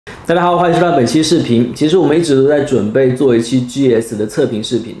大家好，欢迎收看本期视频。其实我们一直都在准备做一期 GS 的测评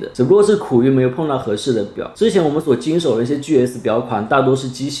视频的，只不过是苦于没有碰到合适的表。之前我们所经手的一些 GS 表款大多是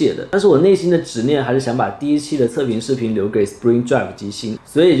机械的，但是我内心的执念还是想把第一期的测评视频留给 SpringDrive 机芯，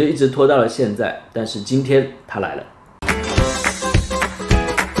所以就一直拖到了现在。但是今天它来了。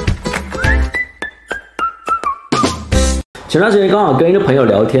 前段时间刚好跟一个朋友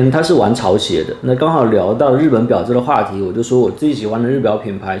聊天，他是玩潮鞋的，那刚好聊到日本表这个话题，我就说我最喜欢的日表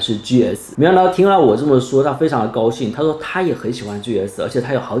品牌是 GS。没想到听到我这么说，他非常的高兴，他说他也很喜欢 GS， 而且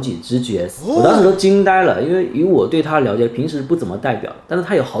他有好几只 GS。我当时都惊呆了，因为以我对他的了解，平时不怎么戴表，但是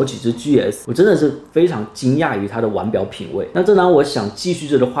他有好几只 GS， 我真的是非常惊讶于他的玩表品味。那正当我想继续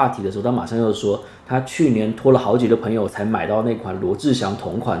这个话题的时候，他马上又说。 他去年托了好几个朋友才买到那款罗志祥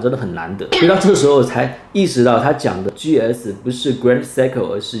同款，真的很难得。所以到这时候我才意识到他讲的 GS 不是 Grand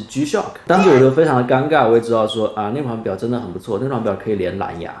Seiko， 而是 G-Shock。当时我就非常的尴尬，我也知道说啊，那款表真的很不错，那款表可以连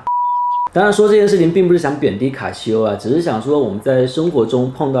蓝牙。 当然说这件事情并不是想贬低卡西欧啊，只是想说我们在生活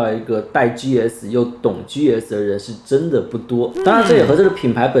中碰到一个戴 GS 又懂 GS 的人是真的不多。当然这也和这个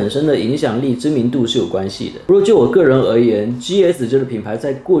品牌本身的影响力、知名度是有关系的。不过就我个人而言 ，GS 这个品牌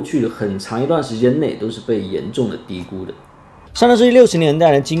在过去的很长一段时间内都是被严重的低估的。 上个世纪60年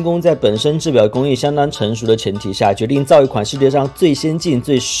代的精工在本身制表工艺相当成熟的前提下，决定造一款世界上最先进、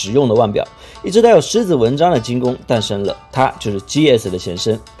最实用的腕表。一只带有狮子纹章的精工诞生了，它就是 GS 的前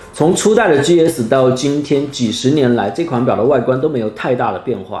身。从初代的 GS 到今天几十年来，这款表的外观都没有太大的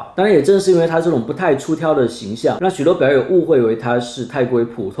变化。当然，也正是因为它这种不太出挑的形象，让许多表友误会为它是太过于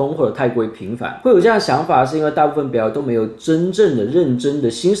普通或者太过于平凡。会有这样的想法，是因为大部分表友都没有真正的、认真的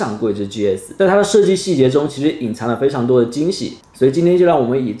欣赏过一只 GS， 在它的设计细节中，其实隐藏了非常多的惊喜。 所以今天就让我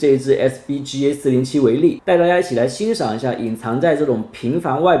们以这一支 SBGA407为例，带大家一起来欣赏一下隐藏在这种平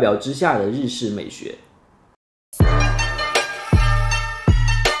凡外表之下的日式美学。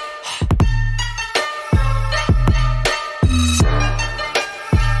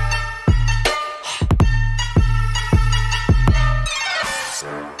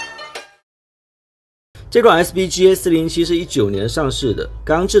 这款 SBGA407是19年上市的，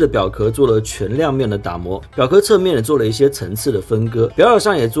钢制的表壳做了全亮面的打磨，表壳侧面也做了一些层次的分割，表角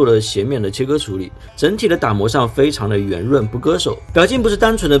上也做了斜面的切割处理，整体的打磨上非常的圆润不割手。表径不是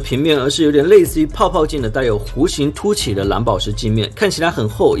单纯的平面，而是有点类似于泡泡镜的带有弧形凸起的蓝宝石镜面，看起来很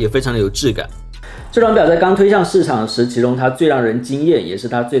厚，也非常的有质感。 这款表在刚推向市场时，其中它最让人惊艳，也是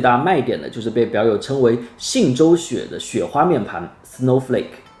它最大卖点的，就是被表友称为“信州雪”的雪花面盘 （Snowflake）。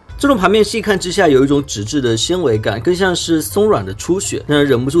 这种盘面细看之下有一种纸质的纤维感，更像是松软的初雪，让人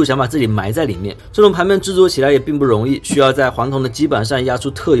忍不住想把自己埋在里面。这种盘面制作起来也并不容易，需要在黄铜的基板上压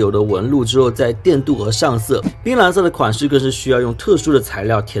出特有的纹路之后，再电镀和上色。冰蓝色的款式更是需要用特殊的材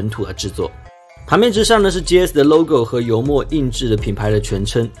料填涂和制作。 盘面之上呢是 GS 的 logo 和油墨印制的品牌的全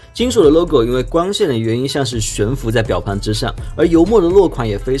称。金属的 logo 因为光线的原因像是悬浮在表盘之上，而油墨的落款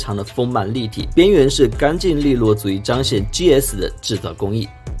也非常的丰满立体，边缘是干净利落，足以彰显 GS 的制造工艺。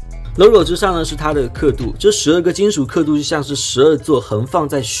 logo 之上呢是它的刻度，这12个金属刻度就像是12座横放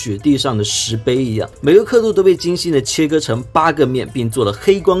在雪地上的石碑一样，每个刻度都被精心的切割成8个面，并做了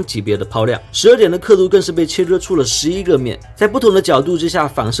黑光级别的抛亮。12点的刻度更是被切割出了11个面，在不同的角度之下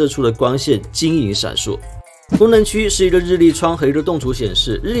反射出了光线，晶莹闪烁。 功能区是一个日历窗和一个动图显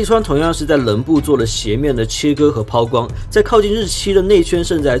示，日历窗同样是在棱部做了斜面的切割和抛光，在靠近日期的内圈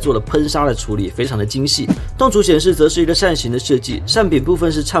甚至还做了喷砂的处理，非常的精细。动图显示则是一个扇形的设计，扇柄部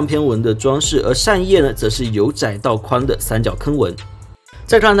分是唱片纹的装饰，而扇叶呢则是由窄到宽的三角坑纹。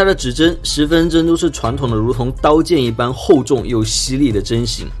 再看它的指针，10分针都是传统的，如同刀剑一般厚重又犀利的针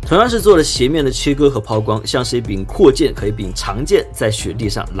形，同样是做了斜面的切割和抛光，像是一柄阔剑和一柄长剑在雪地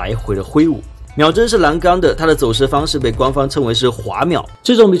上来回的挥舞。 秒针是蓝钢的，它的走时方式被官方称为是滑秒。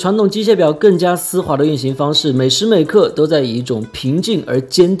这种比传统机械表更加丝滑的运行方式，每时每刻都在以一种平静而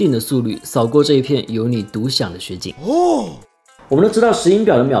坚定的速率扫过这一片由你独享的雪景。我们都知道，石英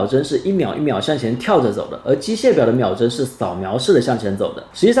表的秒针是1秒1秒向前跳着走的，而机械表的秒针是扫描式的向前走的。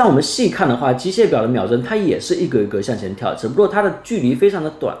实际上，我们细看的话，机械表的秒针它也是一格一格向前跳，只不过它的距离非常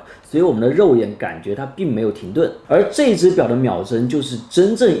的短，所以我们的肉眼感觉它并没有停顿。而这只表的秒针就是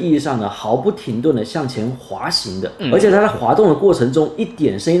真正意义上的毫不停顿的向前滑行的，而且它在滑动的过程中一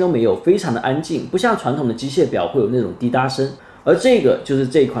点声音都没有，非常的安静，不像传统的机械表会有那种滴答声。而这个就是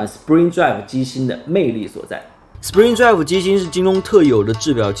这款 SpringDrive 机芯的魅力所在。 SpringDrive 机芯是精工特有的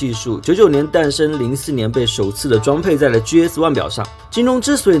制表技术，99年诞生，04年被首次的装配在了 GS 腕表上。精工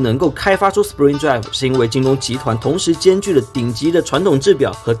之所以能够开发出 SpringDrive， 是因为精工集团同时兼具了顶级的传统制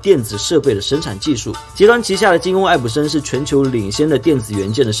表和电子设备的生产技术。集团旗下的精工爱普生是全球领先的电子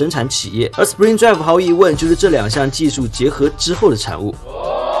元件的生产企业，而 SpringDrive 毫无疑问就是这两项技术结合之后的产物。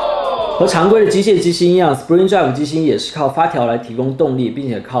和常规的机械机芯一样 ，SpringDrive 机芯也是靠发条来提供动力，并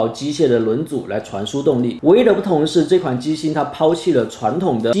且靠机械的轮组来传输动力。唯一的不同是，这款机芯它抛弃了传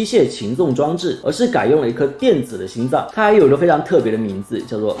统的机械擒纵装置，而是改用了一颗电子的心脏。它还有一个非常特别的名字，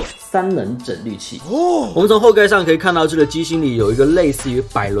叫做3能整滤器。我们从后盖上可以看到，这个机芯里有一个类似于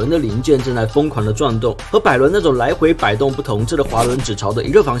摆轮的零件正在疯狂的转动。和摆轮那种来回摆动不同，这个滑轮只朝着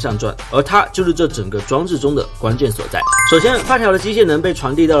一个方向转，而它就是这整个装置中的关键所在。首先，发条的机械能被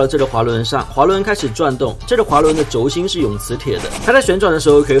传递到了这个滑轮上，滑轮开始转动。这个滑轮的轴心是永磁铁的，它在旋转的时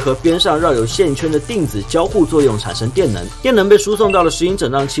候可以和边上绕有线圈的定子交互作用，产生电能。电能被输送到了石英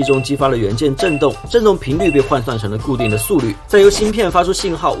振荡器中，激发了元件振动，振动频率被换算成了固定的速率，再由芯片发出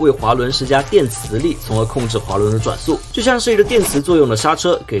信号为滑轮施加电磁力，从而控制滑轮的转速，就像是一个电磁作用的刹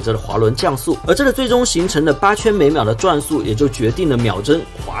车，给这个滑轮降速。而这个最终形成的8圈每秒的转速，也就决定了秒针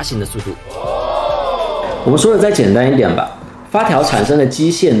滑行的速度。我们说的再简单一点吧。发条产生的机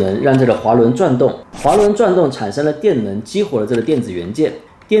械能让这个滑轮转动，滑轮转动产生了电能，激活了这个电子元件，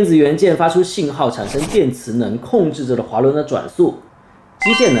电子元件发出信号产生电磁能，控制这个滑轮的转速。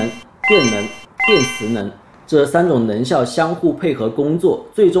机械能、电能、电磁能这3种能效相互配合工作，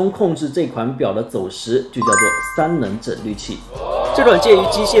最终控制这款表的走时，就叫做3能整滤器。这款介于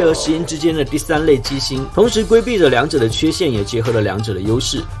机械和石英之间的第3类机芯，同时规避着两者的缺陷，也结合了两者的优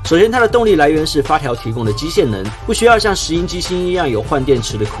势。首先，它的动力来源是发条提供的机械能，不需要像石英机芯一样有换电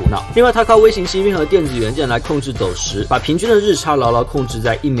池的苦恼。另外，它靠微型芯片和电子元件来控制走时，把平均的日差牢牢控制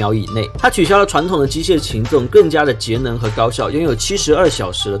在1秒以内。它取消了传统的机械擒纵，更加的节能和高效，拥有72小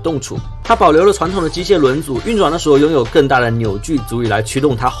时的动储。它保留了传统的机械轮组，运转的时候拥有更大的扭矩，足以来驱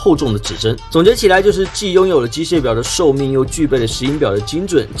动它厚重的指针。总结起来就是既拥有了机械表的寿命，又具备了石英表的精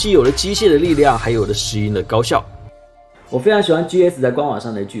准，既有了机械的力量，还有了石英的高效。我非常喜欢 GS 在官网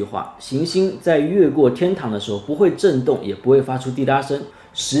上的一句话：行星在越过天堂的时候不会震动，也不会发出滴答声。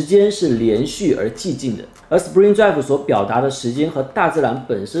时间是连续而寂静的，而 SpringDrive 所表达的时间和大自然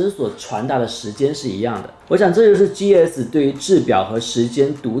本身所传达的时间是一样的。我想这就是 GS 对于制表和时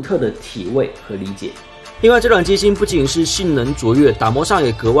间独特的体味和理解。另外，这款机芯不仅是性能卓越，打磨上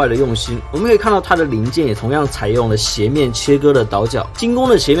也格外的用心。我们可以看到它的零件也同样采用了斜面切割的倒角，精工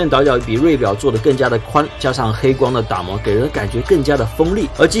的斜面倒角比锐表做得更加的宽，加上黑光的打磨，给人感觉更加的锋利。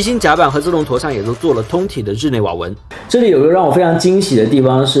而机芯甲板和自动陀上也都做了通体的日内瓦纹。这里有一个让我非常惊喜的地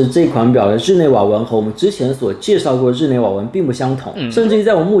方是，这款表的日内瓦纹和我们之前所介绍过的日内瓦纹并不相同，甚至于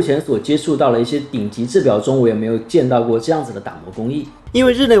在我目前所接触到的一些顶级制表中，我也没有见到过这样子的打磨工艺。因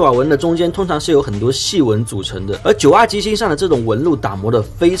为日内瓦纹的中间通常是由很多细纹组成的，而9R机芯上的这种纹路打磨的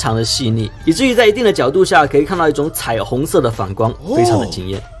非常的细腻，以至于在一定的角度下可以看到一种彩虹色的反光，非常的惊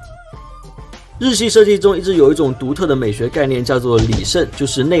艳。日系设计中一直有一种独特的美学概念，叫做里胜，就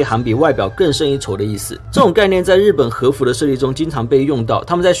是内涵比外表更胜一筹的意思。这种概念在日本和服的设计中经常被用到，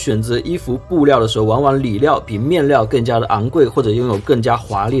他们在选择衣服布料的时候，往往里料比面料更加的昂贵，或者拥有更加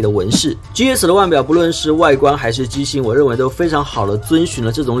华丽的纹饰。GS 的腕表不论是外观还是机芯，我认为都非常好的遵循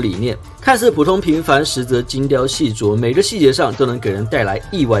了这种理念，看似普通平凡，实则精雕细琢，每个细节上都能给人带来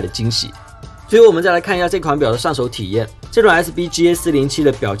意外的惊喜。最后我们再来看一下这款表的上手体验。这款 SB GS407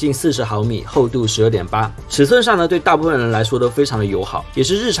 的表径40毫米，厚度12.8，尺寸上呢对大部分人来说都非常的友好，也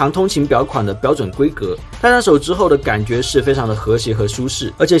是日常通勤表款的标准规格。戴上手之后的感觉是非常的和谐和舒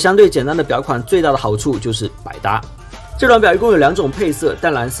适，而且相对简单的表款最大的好处就是百搭。这款表一共有2种配色，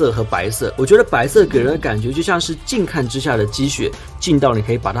淡蓝色和白色。我觉得白色给人的感觉就像是近看之下的积雪，近到你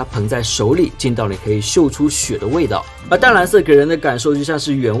可以把它捧在手里，近到你可以嗅出雪的味道。而淡蓝色给人的感受就像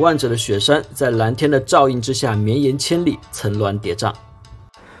是远望着的雪山，在蓝天的照映之下绵延千里，层峦叠嶂。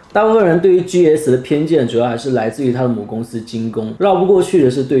大部分人对于 GS 的偏见主要还是来自于它的母公司精工，绕不过去的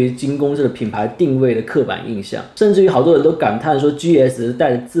是对于精工这个品牌定位的刻板印象，甚至于好多人都感叹说 GS 是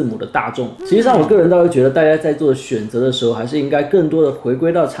带着字母的大众。实际上我个人倒是觉得大家在做选择的时候，还是应该更多的回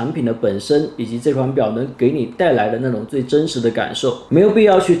归到产品的本身，以及这款表能给你带来的那种最真实的感受，没有必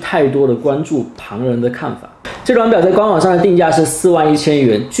要去太多的关注旁人的看法。这款表在官网上的定价是41000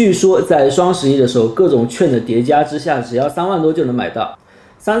元，据说在双11的时候，各种券的叠加之下，只要3万多就能买到。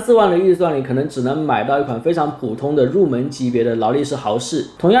3、4万的预算里，可能只能买到一款非常普通的入门级别的劳力士豪士。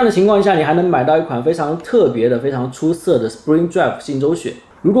同样的情况下，你还能买到一款非常特别的、非常出色的 SpringDrive 信州雪。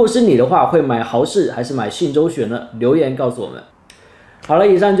如果是你的话，会买豪士还是买信州雪呢？留言告诉我们。好了，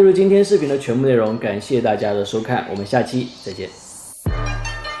以上就是今天视频的全部内容，感谢大家的收看，我们下期再见。